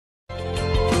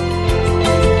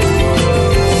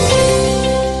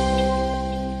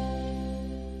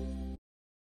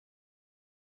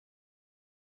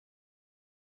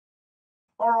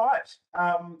All right.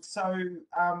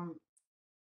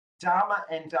 DAMA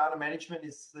and data management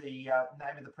is the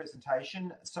name of the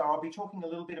presentation. So I'll be talking a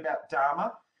little bit about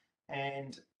DAMA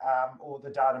and or the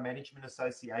Data Management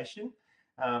Association,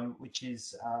 which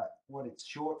is what it's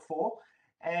short for.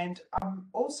 And I'm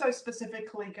also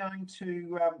specifically going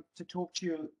to talk to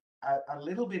you a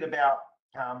little bit about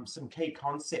some key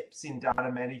concepts in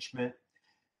data management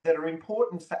that are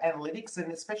important for analytics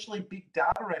and especially big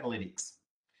data analytics.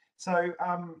 So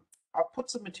I've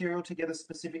put some material together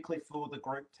specifically for the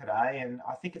group today, and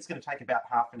I think it's going to take about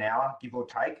half an hour, give or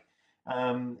take.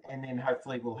 And then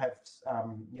hopefully we'll have,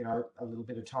 you know, a little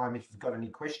bit of time if you've got any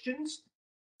questions.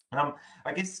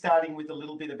 I guess starting with a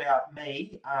little bit about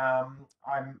me,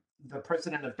 I'm the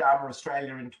president of DAMA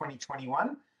Australia in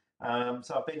 2021.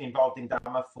 So I've been involved in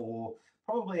DAMA for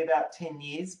probably about 10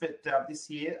 years, but this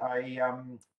year I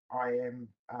am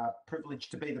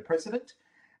privileged to be the president.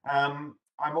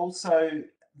 I'm also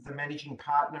the managing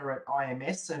partner at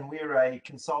IMS, and we're a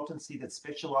consultancy that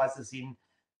specialises in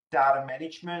data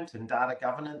management and data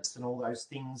governance and all those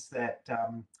things that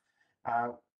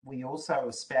we also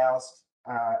espouse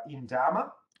in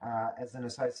DAMA as an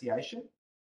association.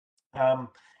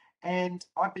 And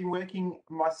I've been working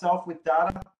myself with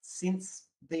data since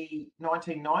the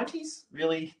 1990s,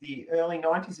 really the early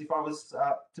 90s, if I was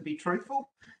to be truthful.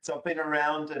 So I've been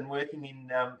around and working in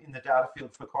the data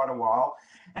field for quite a while.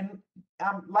 And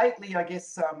lately, I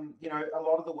guess, you know, a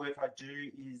lot of the work I do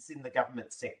is in the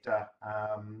government sector,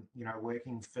 you know,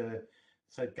 working for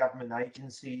government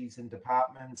agencies and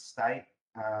departments, state,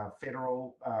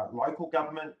 federal, local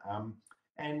government,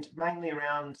 and mainly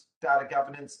around data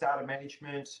governance, data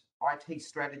management, IT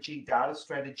strategy, data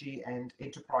strategy, and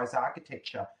enterprise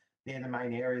architecture. They're the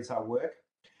main areas I work.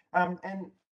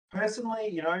 And personally,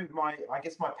 you know, I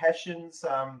guess my passions,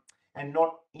 and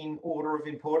not in order of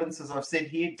importance, as I've said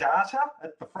here, data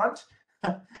at the front,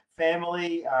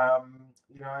 family,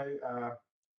 you know,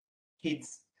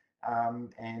 kids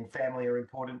and family are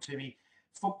important to me.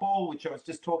 Football, which I was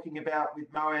just talking about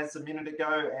with Moaz a minute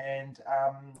ago, and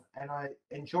I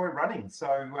enjoy running.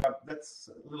 So that's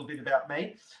a little bit about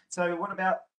me. So what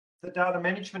about the Data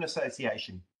Management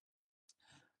Association?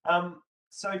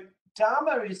 So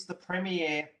DAMA is the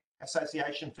premier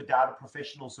association for data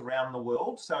professionals around the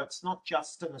world. So it's not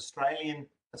just an Australian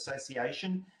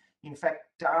association. In fact,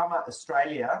 DAMA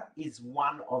Australia is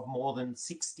one of more than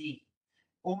 60,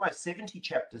 almost 70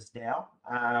 chapters now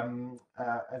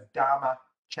of DAMA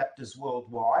chapters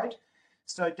worldwide.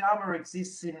 So DAMA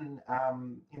exists in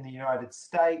the United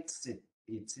States,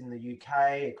 it's in the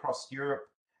UK, across Europe,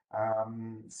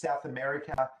 South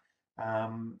America.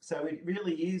 So it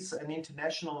really is an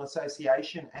international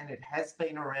association, and it has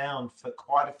been around for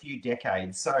quite a few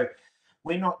decades. So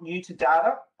we're not new to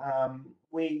data.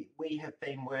 We have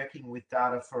been working with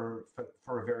data for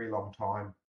a very long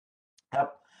time.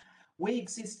 We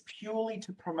exist purely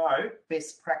to promote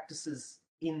best practices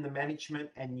in the management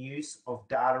and use of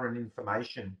data and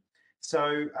information.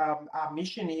 So our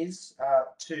mission is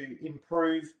to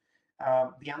improve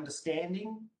the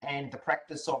understanding and the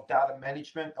practice of data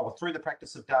management, or through the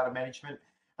practice of data management,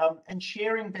 and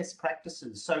sharing best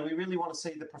practices. So we really want to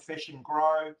see the profession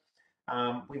grow.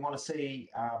 We want to see,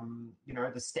 you know,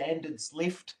 the standards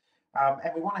lift,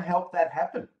 and we want to help that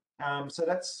happen. So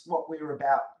that's what we're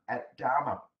about at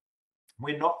DAMA.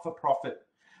 We're not for profit,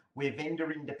 we're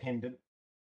vendor independent,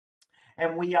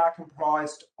 and we are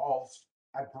comprised of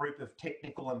a group of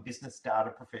technical and business data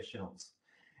professionals.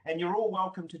 And you're all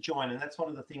welcome to join, and that's one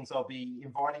of the things I'll be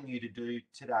inviting you to do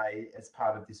today as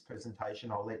part of this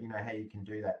presentation. I'll let you know how you can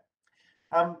do that.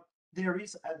 There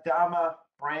is a DAMA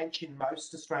branch in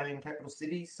most Australian capital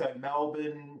cities, so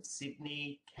Melbourne,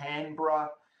 Sydney, Canberra,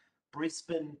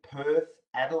 Brisbane, Perth,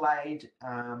 Adelaide,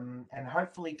 and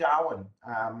hopefully Darwin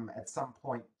at some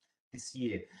point this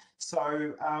year.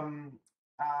 So,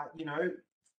 you know,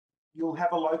 you'll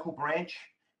have a local branch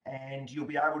and you'll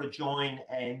be able to join,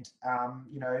 and,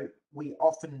 you know, we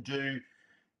often do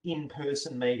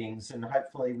in-person meetings, and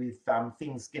hopefully with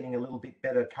things getting a little bit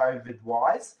better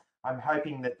COVID-wise, I'm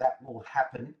hoping that that will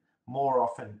happen more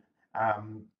often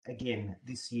again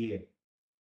this year.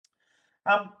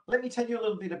 Let me tell you a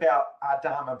little bit about our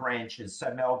DAMA branches,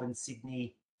 so Melbourne,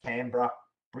 Sydney, Canberra,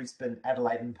 Brisbane,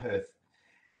 Adelaide and Perth.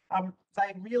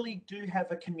 They really do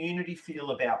have a community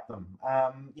feel about them.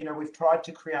 You know, we've tried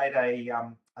to create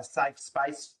a safe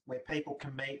space where people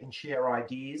can meet and share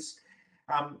ideas.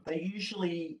 They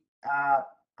usually are,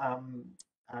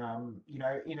 you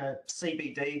know, in a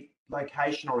CBD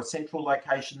location or a central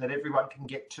location that everyone can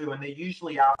get to, and they're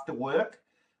usually after work.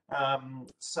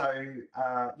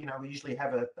 You know, we usually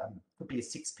have could be a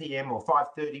 6 p.m. or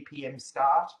 5:30 p.m.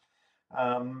 start,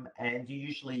 and you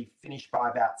usually finish by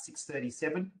about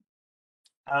 6:37.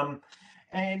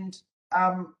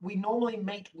 We normally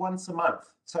meet once a month,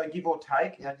 so give or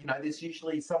take. You know, there's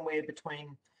usually somewhere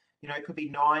between, you know, it could be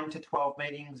 9 to 12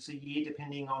 meetings a year,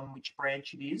 depending on which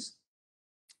branch it is.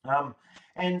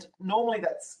 And normally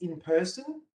that's in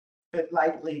person, but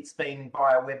lately it's been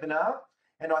via webinar.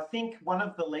 And I think one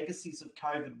of the legacies of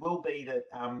COVID will be that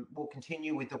we'll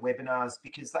continue with the webinars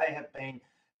because they have been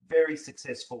very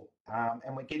successful.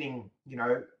 And we're getting, you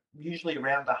know, usually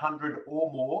around 100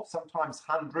 or more, sometimes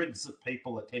hundreds of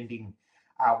people attending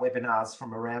our webinars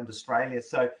from around Australia.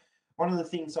 So one of the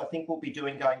things I think we'll be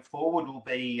doing going forward will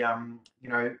be, you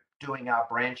know, doing our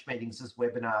branch meetings as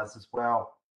webinars as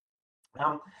well.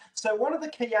 So one of the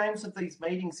key aims of these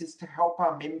meetings is to help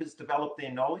our members develop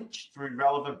their knowledge through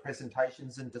relevant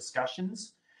presentations and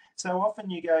discussions. So often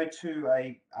you go to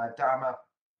a DAMA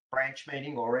branch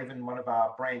meeting or even one of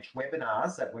our branch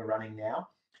webinars that we're running now,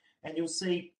 and you'll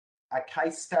see a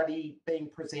case study being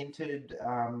presented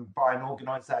by an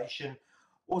organisation,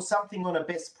 or something on a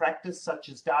best practice such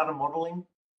as data modelling,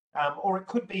 or it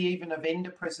could be even a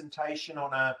vendor presentation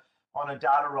on a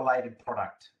data related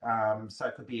product. So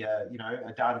it could be a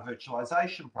data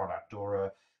virtualization product or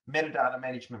a metadata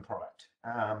management product.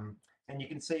 And you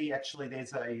can see actually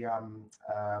there's a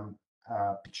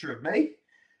picture of me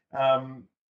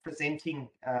presenting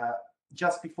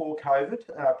just before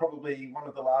COVID, probably one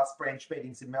of the last branch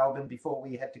meetings in Melbourne before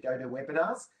we had to go to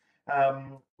webinars,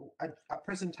 a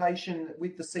presentation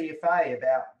with the CFA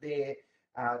about their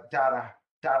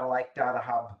data lake, data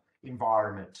hub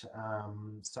environment.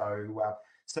 So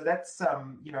that's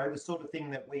you know, the sort of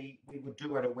thing that we would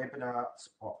do at a webinar,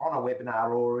 on a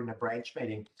webinar or in a branch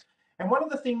meeting. And one of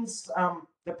the things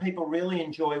that people really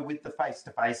enjoy with the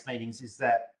face-to-face meetings is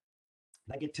that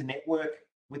they get to network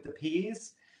with the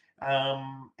peers,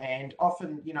 and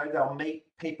often, you know, they'll meet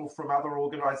people from other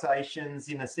organisations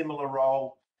in a similar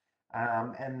role,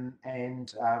 and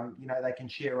you know, they can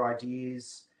share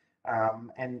ideas.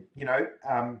 And you know,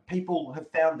 people have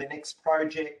found the next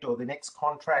project or the next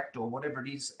contract or whatever it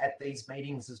is at these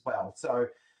meetings as well. So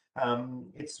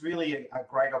it's really a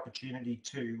great opportunity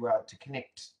to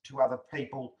connect to other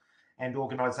people and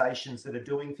organisations that are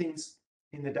doing things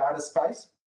in the data space,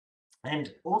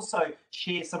 and also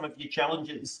share some of your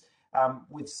challenges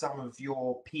with some of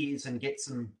your peers and get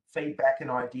some feedback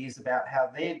and ideas about how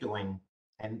they're doing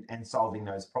and solving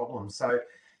those problems. So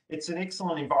it's an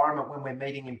excellent environment when we're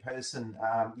meeting in person,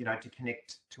 you know, to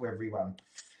connect to everyone.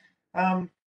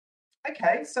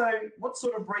 Okay, so what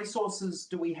sort of resources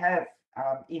do we have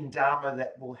in DAMA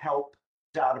that will help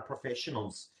data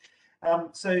professionals?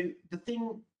 So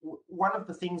one of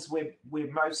the things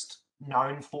we're most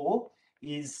known for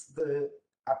is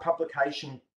a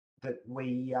publication that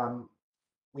we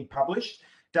published,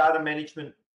 Data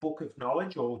Management Book of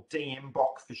Knowledge, or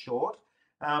DMBoK for short.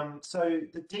 So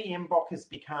the DMBoK has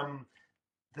become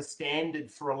the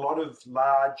standard for a lot of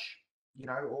large, you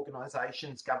know,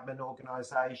 organisations, government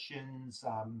organisations,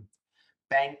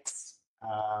 banks,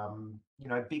 you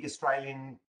know, big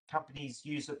Australian companies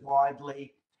use it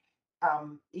widely.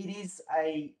 It is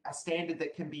a standard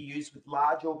that can be used with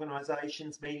large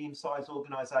organisations, medium-sized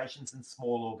organisations, and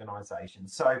small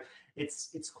organisations. So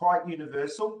it's quite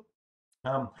universal.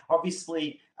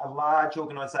 Obviously, a large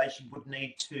organisation would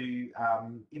need to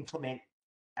implement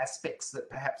aspects that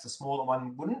perhaps a smaller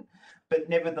one wouldn't, but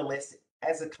nevertheless,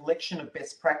 as a collection of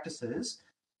best practices,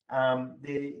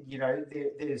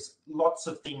 there's lots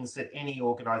of things that any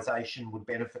organisation would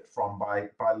benefit from by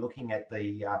looking at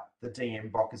the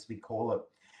DMBoK, as we call it.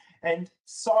 And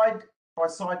side by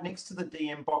side next to the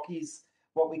DMBoK is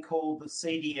what we call the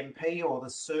CDMP, or the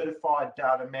Certified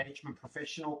Data Management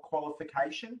Professional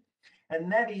Qualification. And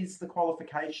that is the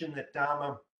qualification that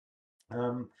DAMA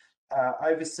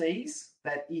oversees,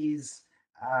 that is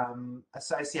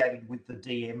associated with the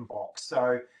DMBoK.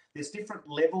 So there's different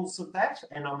levels of that,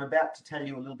 and I'm about to tell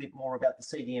you a little bit more about the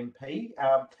CDMP.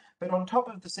 But on top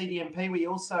of the CDMP, we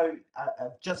also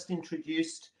have just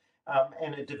introduced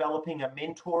and are developing a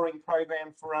mentoring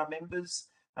program for our members,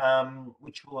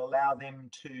 which will allow them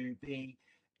to be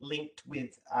linked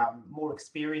with more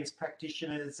experienced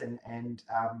practitioners and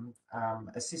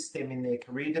assist them in their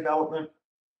career development.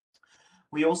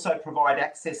 We also provide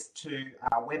access to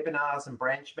our webinars and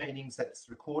branch meetings, that's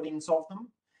recordings of them.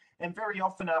 And very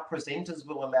often our presenters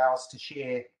will allow us to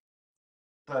share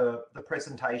the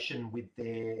presentation with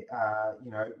their,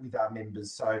 with our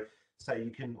members. So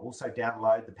you can also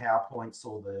download the PowerPoints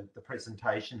or the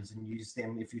presentations and use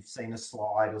them if you've seen a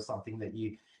slide or something that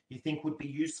you you think would be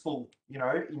useful, you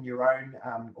know, in your own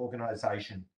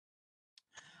organisation.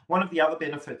 One of the other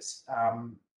benefits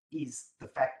is the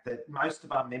fact that most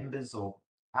of our members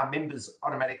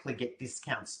automatically get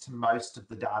discounts to most of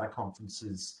the data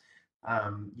conferences,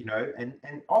 you know,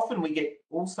 and often we get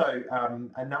also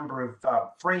a number of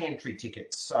free entry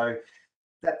tickets. So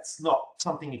that's not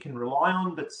something you can rely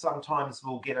on, but sometimes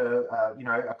we'll get you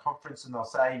know, a conference and they'll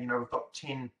say, you know, we've got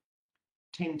 10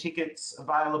 tickets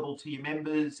available to your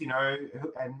members, you know,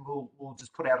 and we'll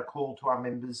just put out a call to our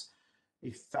members.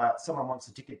 If someone wants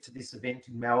a ticket to this event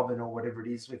in Melbourne or whatever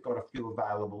it is, we've got a few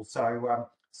available. So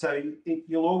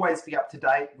you'll always be up to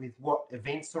date with what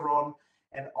events are on,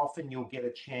 and often you'll get a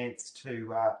chance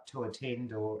to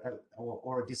attend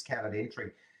or a discounted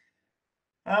entry.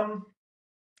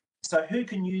 So who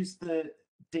can use the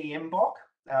DMBoK?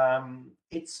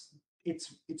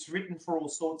 It's written for all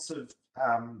sorts of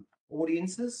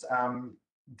audiences,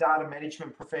 data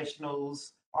management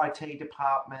professionals, IT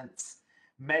departments,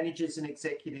 managers and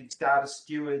executives, data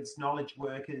stewards, knowledge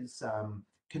workers,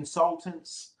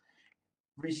 consultants,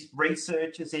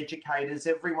 researchers, educators.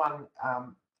 Everyone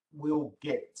will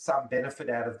get some benefit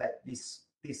out of this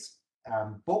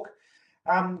book.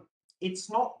 It's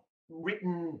not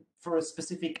written for a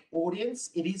specific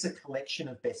audience. It is a collection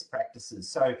of best practices.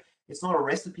 So it's not a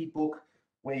recipe book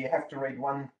where you have to read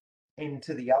one end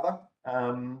to the other.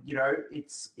 You know,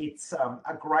 it's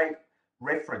a great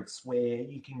reference where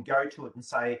you can go to it and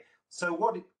say, so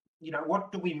what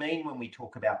do we mean when we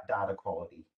talk about data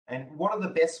quality, and what are the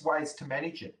best ways to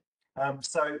manage it?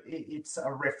 So it's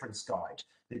a reference guide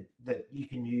that you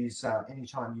can use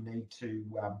anytime you need to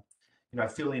you know,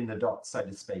 fill in the dots, so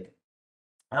to speak.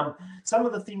 Some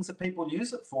of the things that people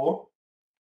use it for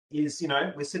is, you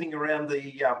know, we're sitting around the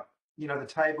you know, the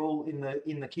table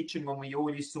in the kitchen when we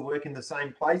all used to work in the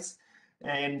same place,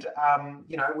 and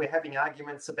you know, we're having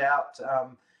arguments about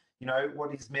you know,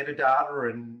 what is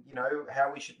metadata and, you know,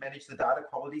 how we should manage the data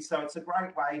quality. So it's a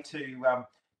great way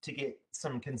to get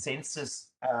some consensus,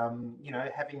 you know,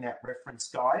 having that reference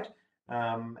guide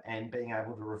and being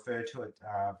able to refer to it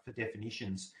for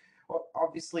definitions.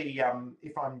 Obviously,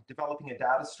 if I'm developing a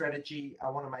data strategy, I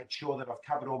want to make sure that I've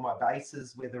covered all my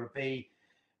bases, whether it be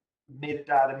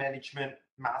metadata management,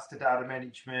 master data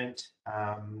management,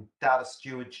 data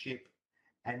stewardship,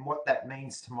 and what that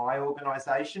means to my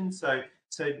organization. So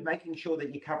making sure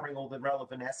that you're covering all the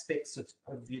relevant aspects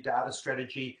of your data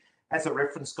strategy as a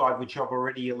reference guide, which I've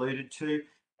already alluded to,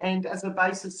 and as a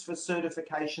basis for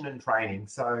certification and training.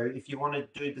 So if you want to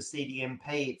do the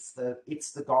CDMP, it's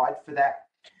the guide for that.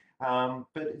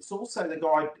 But it's also the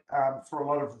guide for a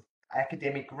lot of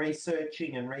academic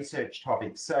researching and research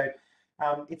topics. So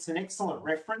it's an excellent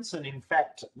reference. And in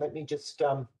fact, let me just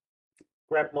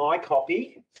grab my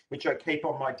copy, which I keep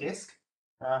on my desk.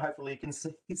 Hopefully you can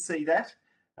see that.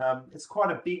 It's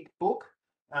quite a big book,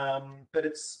 but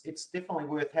it's definitely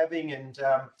worth having, and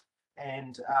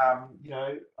you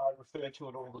know, I refer to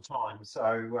it all the time.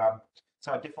 So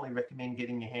so I definitely recommend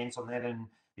getting your hands on that. And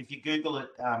if you Google it,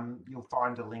 you'll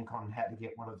find a link on how to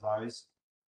get one of those.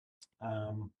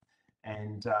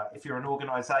 And if you're an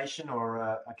organisation or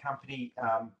a company,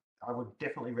 I would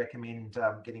definitely recommend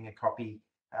getting a copy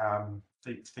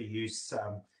for use,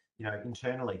 you know,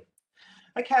 internally.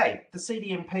 Okay, the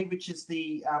CDMP, which is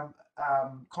the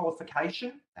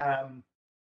qualification.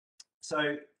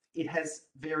 So it has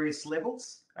various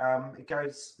levels.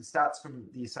 It starts from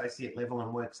the associate level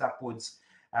and works upwards.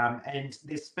 And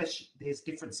there's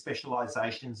different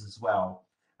specializations as well.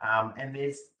 And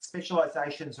there's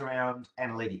specializations around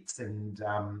analytics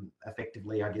and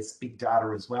effectively, I guess, big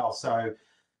data as well. So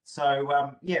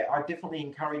yeah, I definitely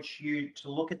encourage you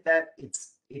to look at that.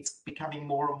 It's becoming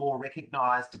more and more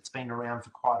recognised. It's been around for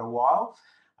quite a while.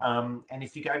 And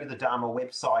if you go to the DAMA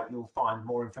website, you'll find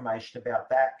more information about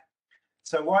that.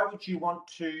 So why would you want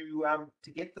to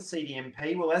get the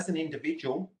CDMP? Well, as an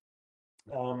individual,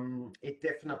 it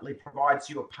definitely provides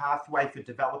you a pathway for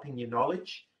developing your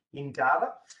knowledge in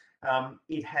data.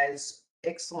 It has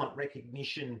excellent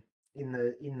recognition in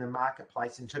the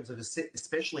marketplace in terms of,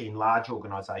 especially in large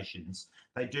organisations.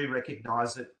 They do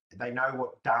recognise it. They know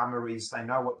what DAMA is, they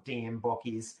know what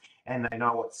DMBoK is, and they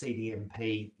know what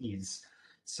CDMP is.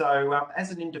 So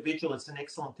as an individual, it's an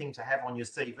excellent thing to have on your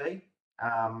CV.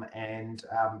 And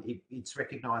it's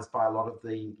recognised by a lot of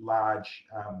the large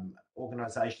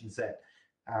organisations that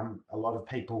a lot of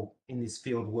people in this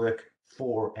field work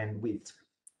for and with.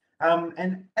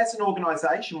 And as an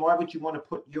organisation, why would you want to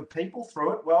put your people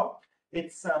through it? Well,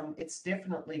 it's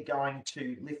definitely going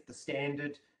to lift the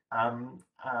standard,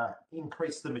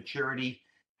 increase the maturity.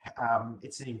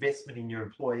 It's an investment in your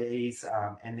employees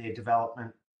and their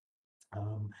development.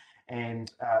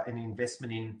 and an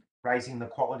investment in raising the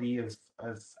quality of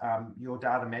your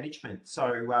data management.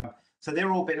 So, so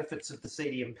they're all benefits of the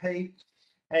CDMP.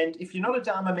 And if you're not a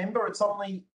DAMA member, it's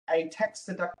only a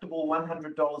tax-deductible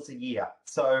 $100 a year.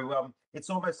 So it's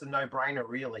almost a no-brainer,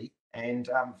 really. And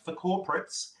for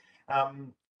corporates,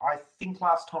 I think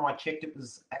last time I checked, it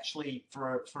was actually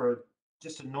for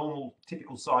just a normal,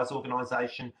 typical size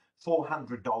organisation,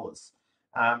 $400.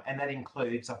 And that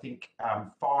includes, I think,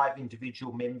 5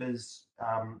 individual members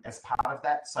as part of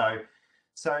that. So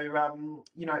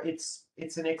you know,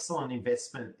 it's an excellent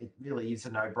investment. It really is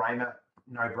a no-brainer.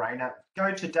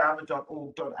 Go to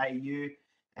dama.org.au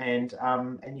and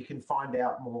you can find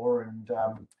out more.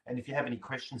 And if you have any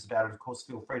questions about it, of course,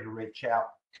 feel free to reach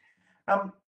out.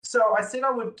 So I said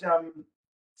I would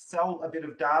sell a bit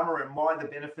of DAMA and why the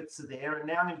benefits are there. And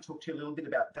now I'm going to talk to you a little bit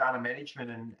about data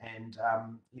management and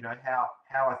you know,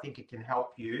 how I think it can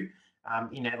help you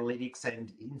in analytics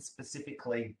and in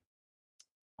specifically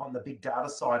on the big data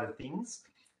side of things.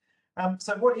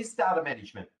 So what is data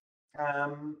management?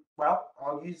 Well,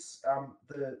 I'll use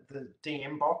the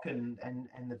DMBoK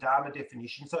and the DAMA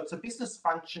definition. So it's a business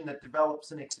function that develops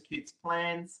and executes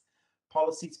plans,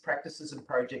 policies, practices, and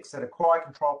projects that acquire,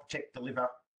 control, protect, deliver,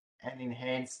 and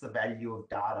enhance the value of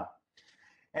data.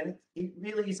 And it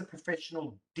really is a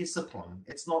professional discipline.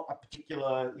 It's not a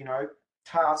particular, you know,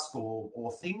 task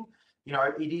or thing. You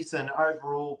know, it is an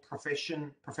overall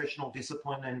professional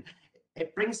discipline, and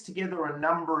it brings together a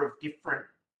number of different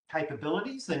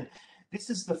capabilities. And this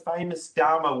is the famous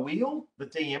DAMA wheel, the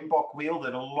DMBoK wheel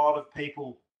that a lot of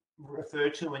people refer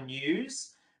to and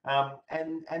use.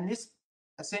 And this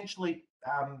essentially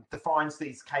defines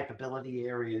these capability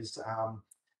areas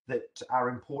that are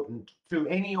important to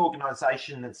any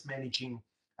organization that's managing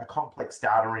a complex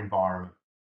data environment.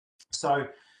 So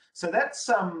that's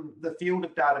the field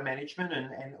of data management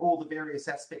and all the various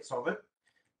aspects of it.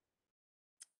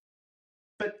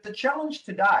 But the challenge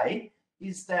today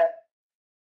is that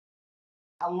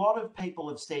a lot of people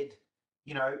have said,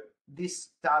 you know, this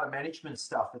data management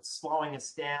stuff, it's slowing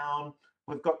us down.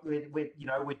 We're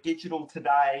digital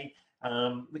today.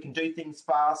 We can do things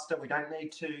faster. We don't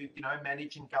need to, you know,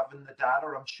 manage and govern the data.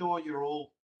 I'm sure you're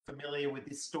all familiar with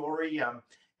this story.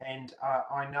 And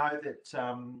I know that,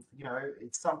 you know,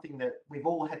 it's something that we've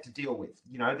all had to deal with,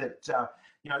 you know, that,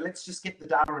 you know, let's just get the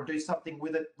data and do something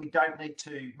with it. We don't need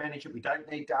to manage it. We don't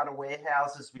need data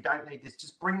warehouses. We don't need this.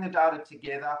 Just bring the data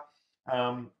together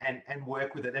and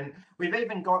work with it. And we've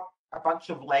even got a bunch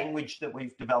of language that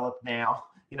we've developed now,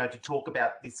 you know, to talk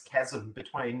about this chasm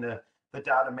between the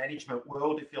data management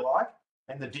world, if you like,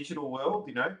 and the digital world,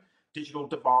 you know, digital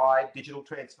divide, digital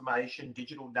transformation,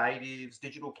 digital natives,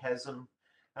 digital chasm.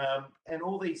 And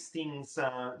all these things,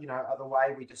 you know, are the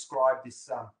way we describe this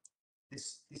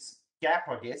this gap,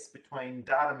 I guess, between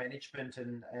data management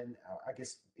and I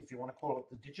guess, if you want to call it,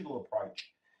 the digital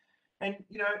approach. And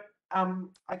you know,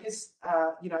 I guess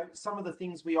you know, some of the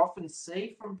things we often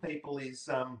see from people is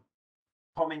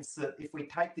comments that if we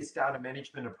take this data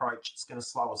management approach, it's going to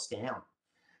slow us down.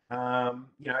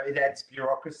 You know, it adds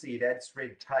bureaucracy, it adds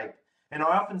red tape. And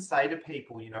I often say to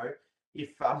people, you know,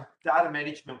 if data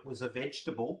management was a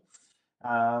vegetable,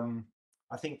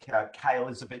 I think kale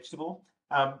is a vegetable.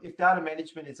 If data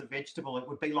management is a vegetable, it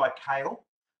would be like kale,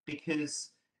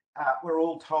 because we're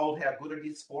all told how good it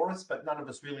is for us, but none of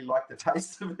us really like the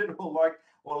taste of it or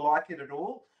like it at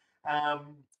all.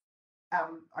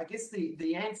 I guess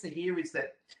the answer here is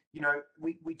that, you know,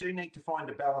 we do need to find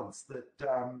a balance,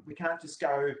 that we can't just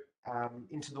go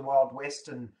into the Wild West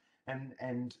and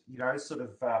you know, sort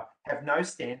of have no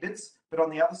standards. But on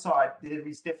the other side, there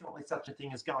is definitely such a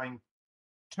thing as going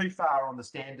too far on the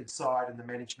standard side and the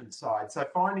management side. So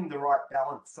finding the right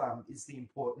balance is the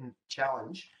important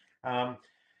challenge.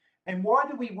 And why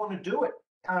do we want to do it?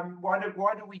 Why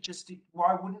wouldn't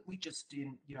we just, you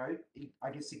know,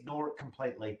 I guess, ignore it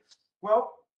completely?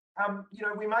 Well, you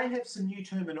know, we may have some new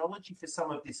terminology for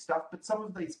some of this stuff, but some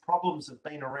of these problems have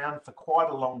been around for quite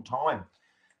a long time.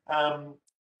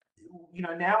 You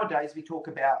know, nowadays we talk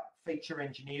about feature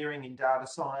engineering in data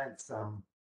science,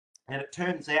 and it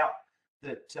turns out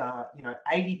that you know,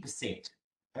 80%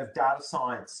 of data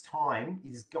science time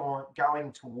is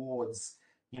going towards,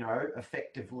 you know,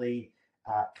 effectively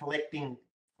collecting,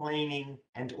 cleaning,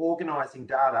 and organising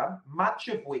data, much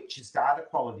of which is data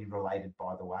quality related,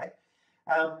 by the way.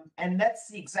 And that's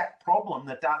the exact problem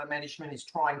that data management is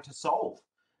trying to solve.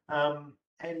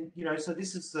 And, you know, so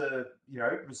this is the, you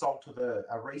know, result of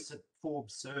a recent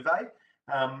Forbes survey.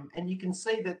 And you can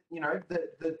see that, you know,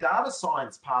 the data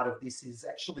science part of this is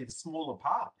actually the smaller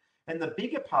part. And the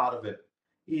bigger part of it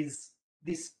is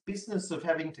this business of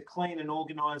having to clean and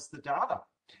organize the data.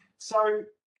 So,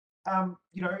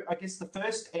 you know, I guess the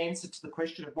first answer to the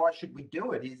question of why should we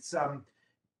do it is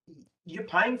you're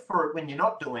paying for it when you're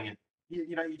not doing it.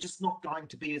 You know, you're just not going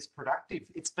to be as productive.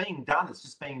 It's being done. It's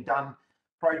just being done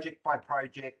project by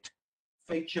project,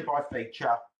 feature by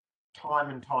feature, time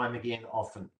and time again,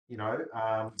 often, you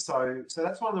know. So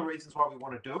that's one of the reasons why we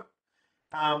want to do it.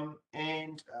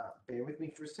 Bear with me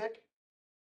for a sec.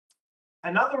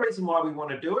 Another reason why we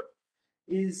want to do it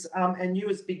is, and you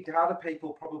as big data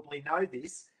people probably know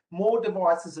this, more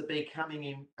devices are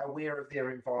becoming aware of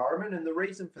their environment. And the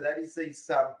reason for that is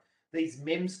these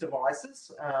MEMS devices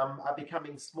are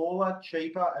becoming smaller,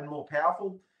 cheaper, and more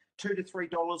powerful. $2 to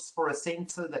 $3 for a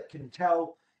sensor that can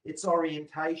tell its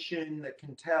orientation, that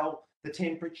can tell the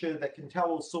temperature, that can tell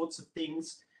all sorts of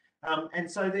things. And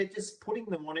so they're just putting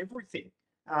them on everything.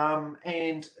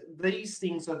 And these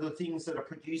things are the things that are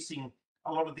producing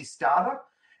a lot of this data.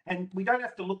 And we don't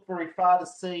have to look very far to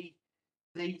see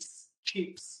these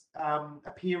chips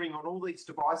appearing on all these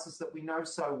devices that we know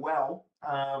so well.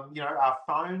 You know, our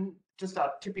phone, just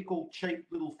our typical cheap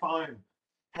little phone,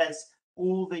 has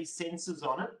all these sensors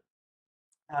on it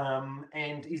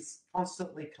and is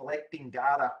constantly collecting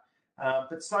data.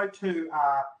 But so too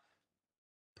are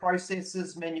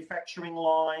processors, manufacturing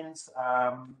lines,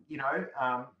 you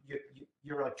know,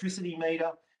 your electricity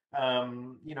meter,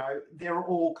 you know, they're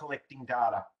all collecting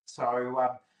data.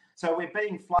 So we're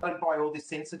being flooded by all this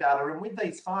sensor data. And with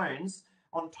these phones,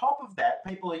 on top of that,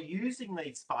 people are using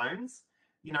these phones,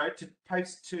 you know, to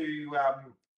post to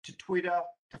Twitter,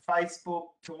 to Facebook,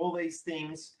 to all these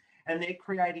things, and they're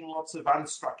creating lots of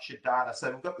unstructured data. So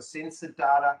we've got the censored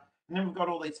data, and then we've got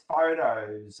all these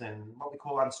photos and what we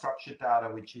call unstructured data,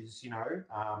 which is, you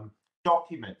know,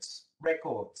 documents,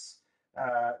 records,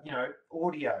 you know,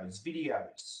 audios,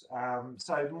 videos.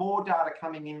 So more data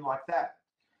coming in like that.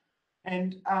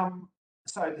 And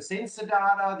so the sensor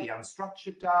data, the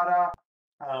unstructured data,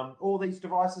 all these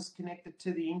devices connected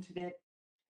to the internet,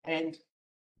 and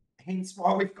hence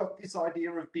why we've got this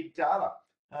idea of big data.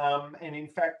 And in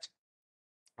fact,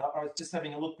 I was just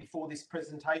having a look before this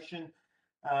presentation,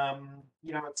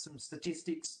 you know, at some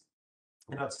statistics,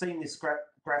 and I've seen this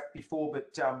graph before,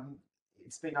 but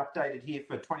it's been updated here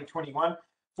for 2021,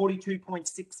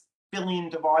 42.6 billion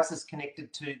devices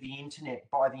connected to the internet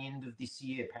by the end of this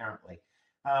year, apparently,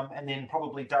 and then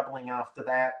probably doubling after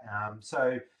that.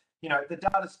 So, you know, the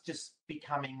data's just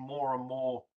becoming more and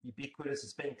more ubiquitous.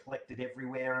 It's being collected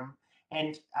everywhere.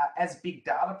 And as big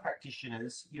data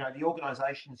practitioners, you know, the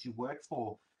organizations you work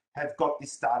for have got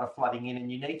this data flooding in, and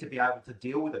you need to be able to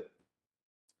deal with it.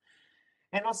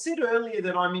 And I said earlier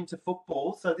that I'm into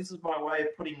football, so this is my way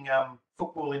of putting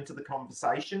football into the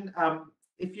conversation.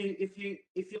 If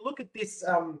you look at this,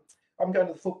 I'm going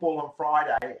to the football on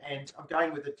Friday, and I'm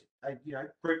going with a you know,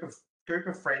 group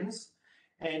of friends,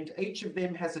 and each of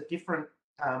them has a different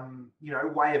you know,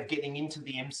 way of getting into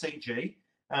the MCG.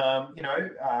 You know,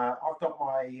 I've got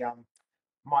my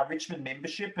my Richmond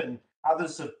membership, and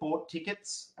others have bought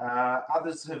tickets.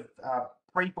 Others have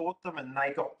pre-bought them, and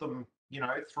they got them, you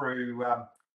know, through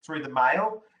the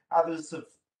mail. Others have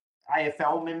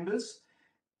AFL members,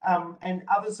 and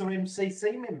others are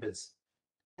MCC members.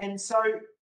 And so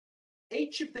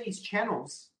each of these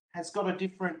channels has got a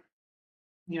different,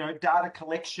 you know, data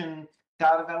collection,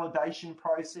 data validation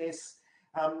process.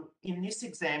 In this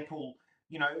example,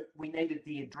 you know, we needed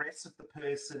the address of the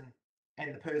person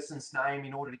and the person's name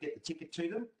in order to get the ticket to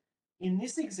them. In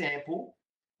this example,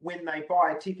 when they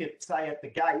buy a ticket, say at the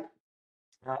gate,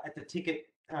 at the ticket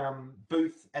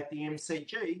booth at the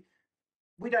MCG,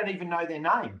 we don't even know their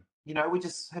name. You know, we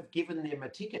just have given them a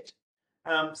ticket.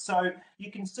 So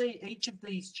you can see each of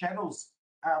these channels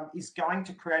is going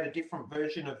to create a different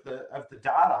version of the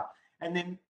data, and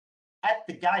then at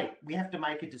the gate we have to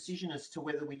make a decision as to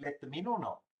whether we let them in or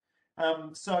not.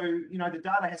 So, you know, the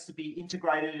data has to be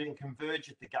integrated and converge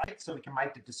at the gate so we can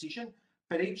make the decision,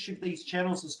 but each of these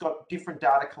channels has got different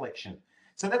data collection.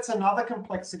 So that's another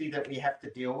complexity that we have to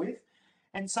deal with.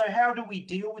 And so how do we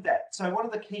deal with that? So one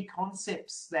of the key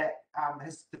concepts that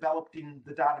has developed in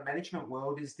the data management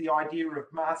world is the idea of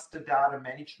master data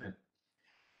management.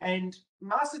 And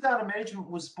master data management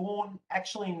was born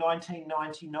actually in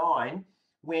 1999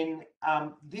 when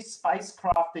this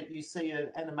spacecraft that you see an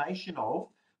animation of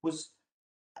was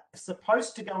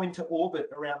supposed to go into orbit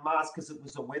around Mars because it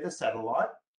was a weather satellite,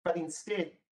 but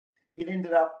instead it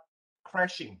ended up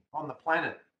crashing on the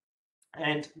planet.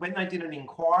 And when they did an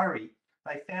inquiry,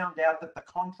 they found out that the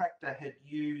contractor had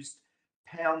used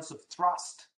pounds of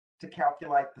thrust to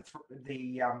calculate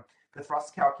the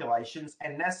thrust calculations,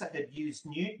 and NASA had used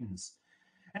newtons.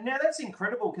 And now that's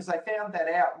incredible because they found that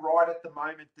out right at the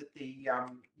moment that the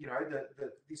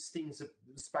these things are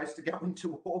supposed to go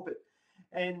into orbit,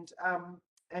 and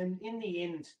in the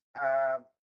end,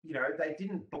 they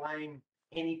didn't blame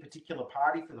any particular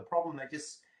party for the problem. They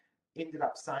just ended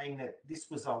up saying that this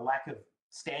was a lack of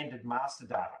standard master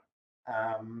data.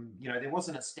 There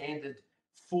wasn't a standard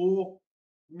for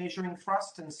measuring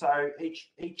thrust, and so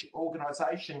each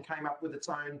organisation came up with its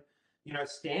own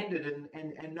standard,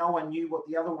 and no one knew what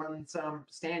the other one's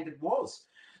standard was.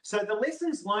 So the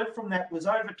lessons learned from that was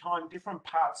over time, different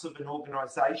parts of an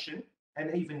organisation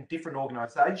and even different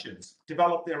organisations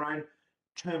develop their own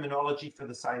terminology for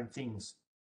the same things.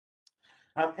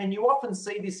 And you often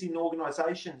see this in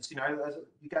organisations. You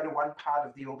go to one part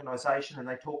of the organisation and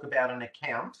they talk about an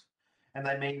account, and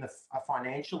they mean a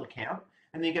financial account,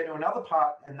 and then you go to another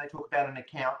part and they talk about an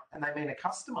account and they mean a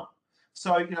customer.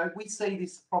 So, we see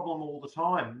this problem all the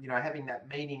time, having that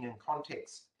meaning and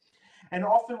context. And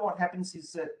often what happens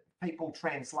is that people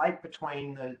translate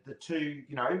between the two,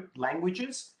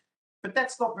 languages, but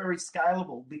that's not very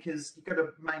scalable because you've got to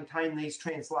maintain these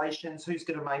translations. Who's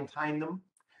going to maintain them?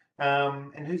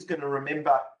 And who's going to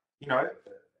remember,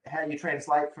 how you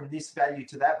translate from this value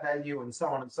to that value and so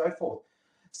on and so forth.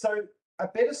 So a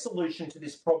better solution to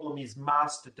this problem is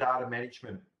master data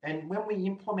management. And when we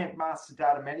implement master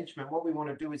data management, what we want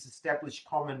to do is establish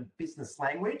common business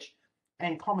language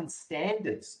and common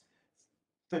standards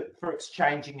for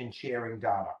exchanging and sharing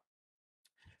data.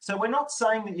 So we're not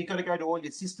saying that you've got to go to all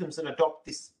your systems and adopt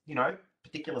this,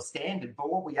 particular standard.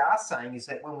 But what we are saying is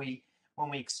that when we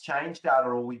exchange data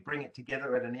or we bring it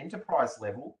together at an enterprise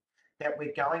level, that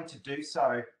we're going to do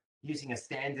so using a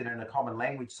standard and a common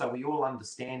language so we all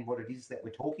understand what it is that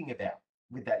we're talking about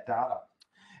with that data.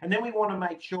 And then we want to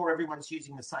make sure everyone's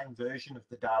using the same version of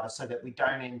the data so that we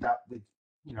don't end up with,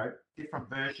 different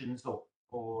versions or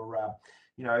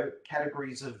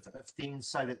categories of things,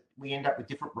 so that we end up with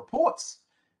different reports,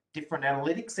 different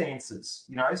analytics answers,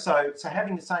 so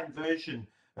having the same version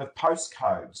of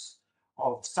postcodes,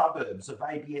 of suburbs, of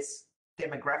ABS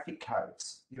demographic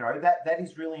codes, that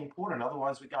is really important.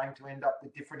 Otherwise, we're going to end up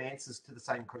with different answers to the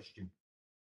same question.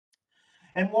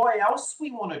 And why else we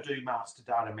want to do master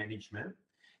data management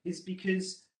is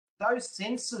because those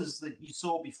sensors that you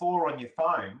saw before on your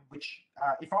phone, which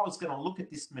if I was going to look at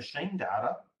this machine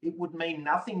data, it would mean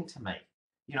nothing to me.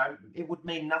 It would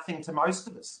mean nothing to most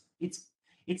of us.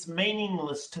 It's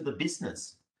meaningless to the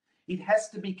business. It has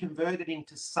to be converted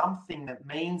into something that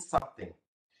means something,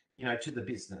 to the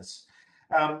business.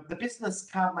 The business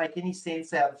can't make any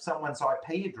sense out of someone's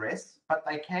IP address, but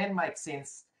they can make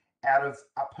sense out of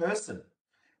a person.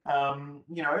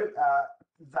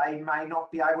 They may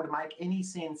not be able to make any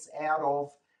sense out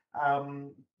of,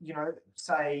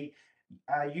 say,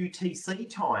 UTC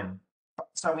time.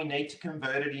 So we need to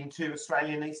convert it into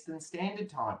Australian Eastern Standard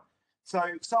Time. So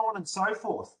on and so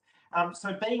forth.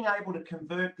 So being able to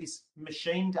convert this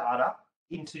machine data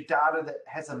into data that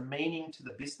has a meaning to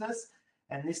the business,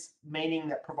 and this meaning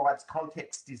that provides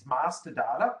context is master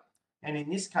data. And in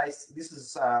this case, this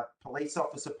is police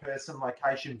officer, person,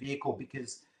 location, vehicle,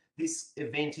 because this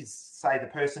event is, say, the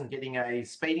person getting a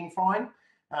speeding fine.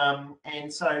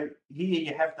 And so here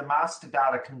you have the master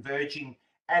data converging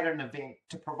at an event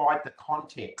to provide the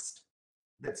context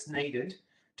that's needed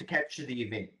to capture the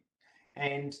event.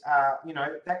 And,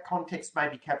 that context may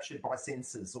be captured by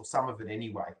sensors, or some of it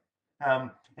anyway.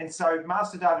 And so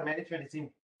master data management is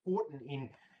important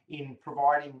in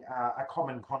providing a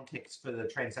common context for the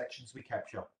transactions we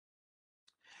capture.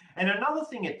 And another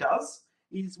thing it does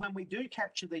is when we do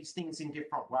capture these things in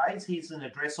different ways, here's an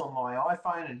address on my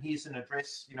iPhone and here's an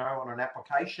address, on an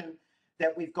application,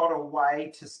 that we've got a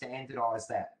way to standardize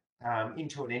that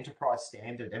into an enterprise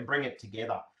standard and bring it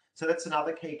together. So that's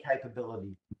another key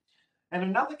capability. And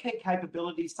another key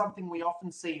capability is something we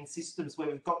often see in systems where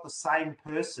we've got the same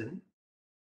person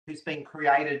who's been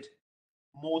created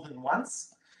more than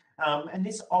once. And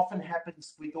this often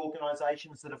happens with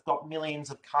organisations that have got millions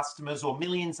of customers or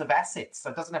millions of assets.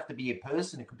 So it doesn't have to be a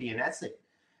person, it could be an asset.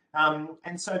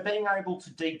 And so being able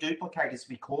to deduplicate, as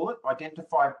we call it,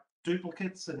 identify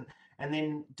duplicates and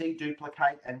then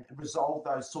deduplicate and resolve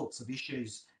those sorts of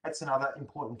issues, that's another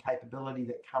important capability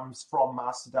that comes from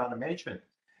master data management.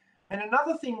 And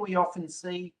another thing we often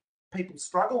see people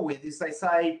struggle with is they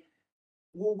say,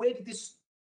 well, where did this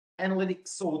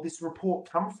analytics or this report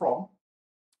come from?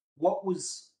 What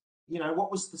was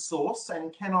the source,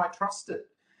 and can I trust it?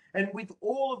 And with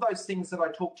all of those things that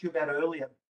I talked to you about earlier,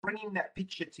 bringing that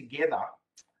picture together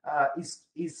is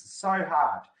so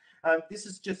hard. This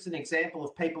is just an example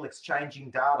of people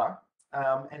exchanging data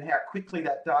and how quickly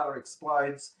that data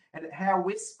explodes and how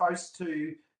we're supposed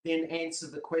to then answer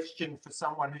the question for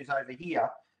someone who's over here,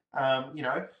 you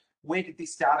know, where did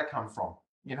this data come from?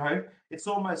 You know, it's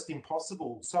almost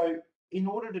impossible. So in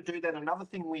order to do that, another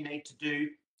thing we need to do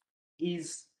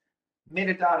is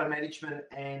metadata management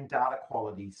and data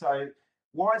quality. So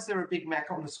why is there a Big Mac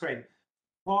on the screen?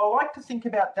 Well, I like to think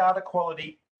about data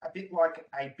quality a bit like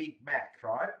a Big Mac,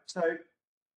 right? So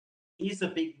is a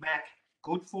Big Mac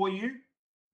good for you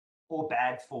or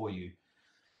bad for you?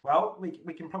 Well,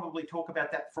 we can probably talk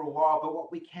about that for a while, but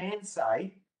what we can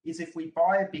say is if we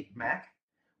buy a Big Mac,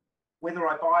 whether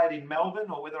I buy it in Melbourne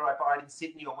or whether I buy it in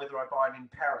Sydney or whether I buy it in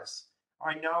Paris,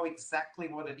 I know exactly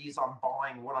what it is I'm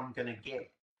buying, what I'm going to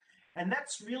get. And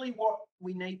that's really what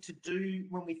we need to do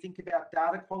when we think about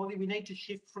data quality. We need to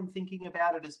shift from thinking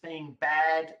about it as being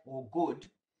bad or good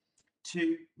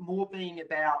to more being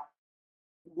about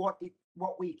what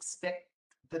we expect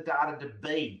the data to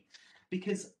be.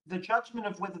 Because the judgment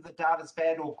of whether the data is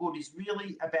bad or good is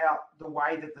really about the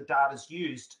way that the data is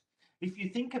used. If you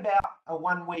think about a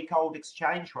 1 week old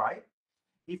exchange rate,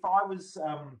 if I was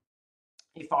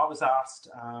asked,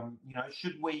 you know,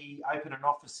 should we open an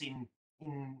office in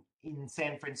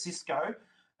San Francisco,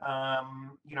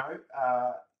 you know,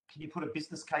 can you put a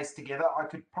business case together? I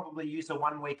could probably use a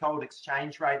 1 week old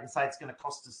exchange rate and say it's going to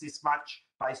cost us this much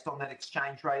based on that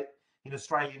exchange rate in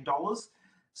Australian dollars.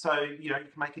 So, you know, you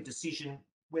can make a decision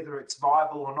whether it's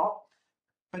viable or not.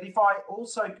 But if I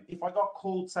got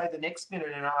called, say, the next minute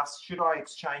and asked, should I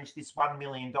exchange this $1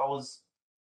 million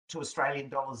to Australian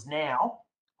dollars now,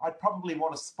 I'd probably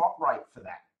want a spot rate for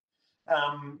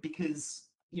that, because,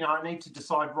 you know, I need to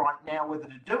decide right now whether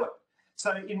to do it.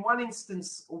 So in one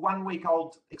instance, 1 week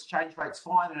old exchange rate's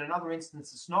fine, in another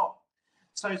instance, it's not.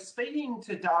 So speaking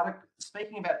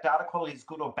about data quality is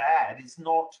good or bad is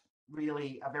not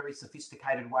really a very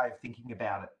sophisticated way of thinking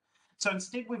about it. So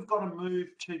instead, we've got to move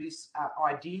to this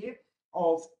idea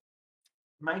of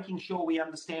making sure we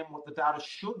understand what the data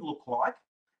should look like,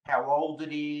 how old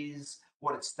it is,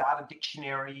 what its data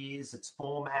dictionary is, its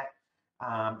format,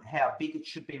 how big it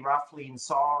should be roughly in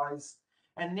size,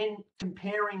 and then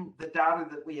comparing the data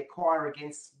that we acquire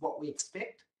against what we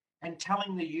expect and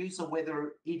telling the user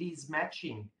whether it is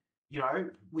matching, you know,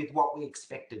 with what we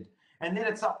expected. And then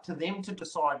it's up to them to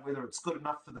decide whether it's good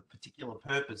enough for the particular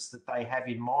purpose that they have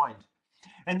in mind.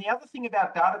 And the other thing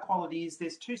about data quality is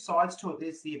there's two sides to it.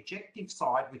 There's the objective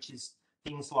side, which is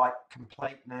things like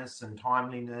completeness and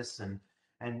timeliness and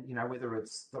you know, whether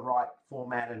it's the right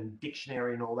format and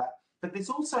dictionary and all that. But there's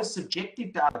also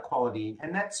subjective data quality,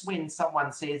 and that's when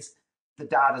someone says the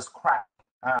data's crap.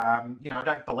 You know, I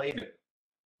don't believe it.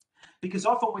 Because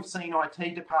often we've seen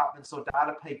IT departments or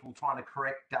data people trying to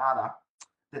correct data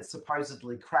that's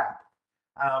supposedly crap,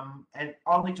 and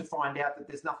only to find out that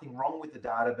there's nothing wrong with the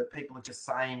data, but people are just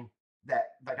saying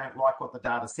that they don't like what the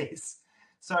data says.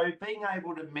 So being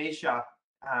able to measure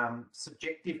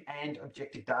subjective and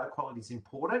objective data quality is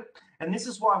important, and this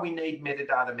is why we need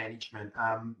metadata management,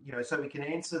 you know, so we can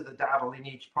answer the data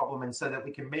lineage problem and so that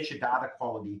we can measure data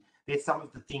quality. There's some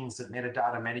of the things that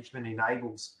metadata management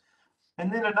enables.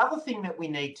 And then another thing that we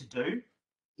need to do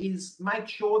is make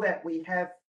sure that we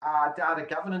have a data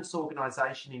governance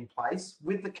organisation in place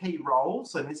with the key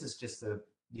roles, and this is just a,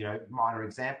 you know, minor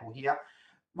example here,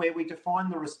 where we define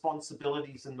the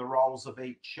responsibilities and the roles of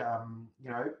each,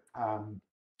 you know,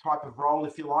 type of role,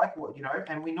 if you like, you know,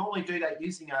 and we normally do that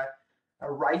using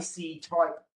a racy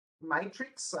type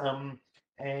matrix,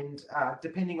 and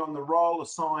depending on the role,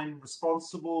 assign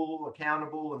responsible,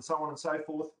 accountable, and so on and so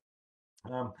forth,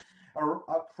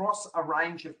 across a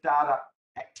range of data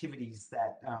activities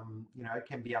that you know,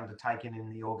 can be undertaken in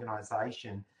the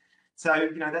organisation. So,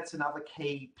 you know, that's another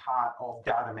key part of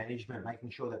data management, making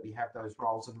sure that we have those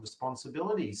roles and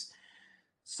responsibilities.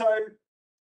 So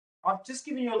I've just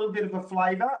given you a little bit of a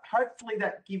flavour. Hopefully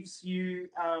that gives you,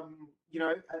 you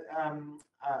know,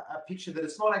 a picture that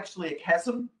it's not actually a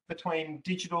chasm between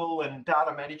digital and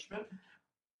data management.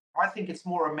 I think it's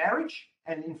more a marriage,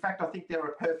 and in fact, I think they're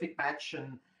a perfect match.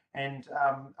 And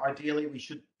ideally, we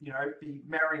should, you know, be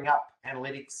marrying up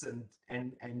analytics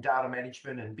and data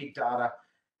management and big data,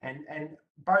 and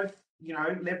both, you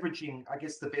know, leveraging, I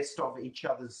guess, the best of each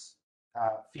other's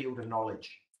field of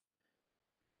knowledge.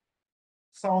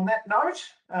 So on that note,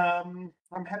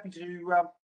 I'm happy to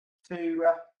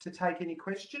take any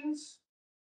questions.